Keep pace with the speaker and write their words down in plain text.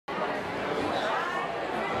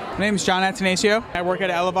My name is John Atanacio. I work at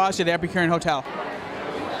Elevage at the Epicurean Hotel.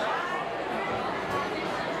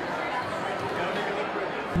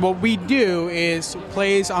 What we do is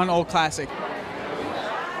plays on old classic.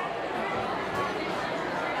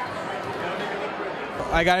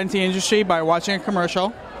 I got into the industry by watching a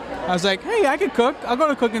commercial. I was like, hey, I could cook. I'll go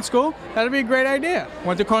to cooking school. That'd be a great idea.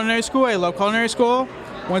 Went to culinary school. I love culinary school.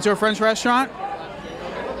 Went to a French restaurant.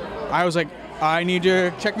 I was like, I need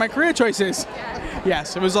to check my career choices.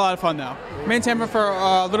 Yes, it was a lot of fun though. Been in Tampa for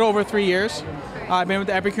a little over 3 years. I've been with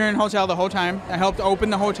the Epicurean Hotel the whole time. I helped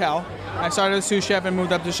open the hotel. I started as sous chef and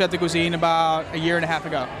moved up to chef de cuisine about a year and a half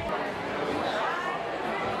ago.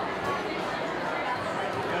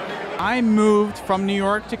 I moved from New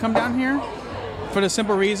York to come down here for the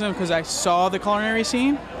simple reason because I saw the culinary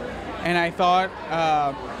scene and I thought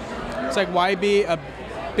it's like, why be a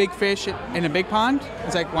big fish in a big pond?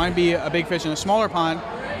 It's like, why be a big fish in a smaller pond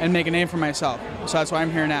and make a name for myself? So that's why I'm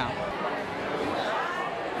here now.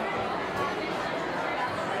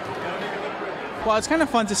 Well, it's kind of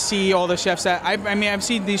fun to see all the chefs that I've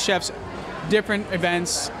seen these chefs different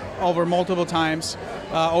events over multiple times.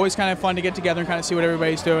 Always kind of fun to get together and kind of see what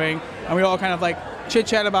everybody's doing, and we all kind of like chit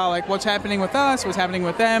chat about like what's happening with us, what's happening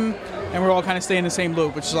with them, and we're all kind of staying in the same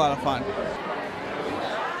loop, which is a lot of fun.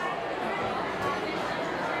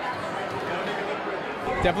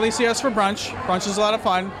 Definitely see us for brunch. Brunch is a lot of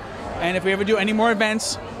fun, and if we ever do any more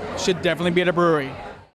events, should definitely be at a brewery.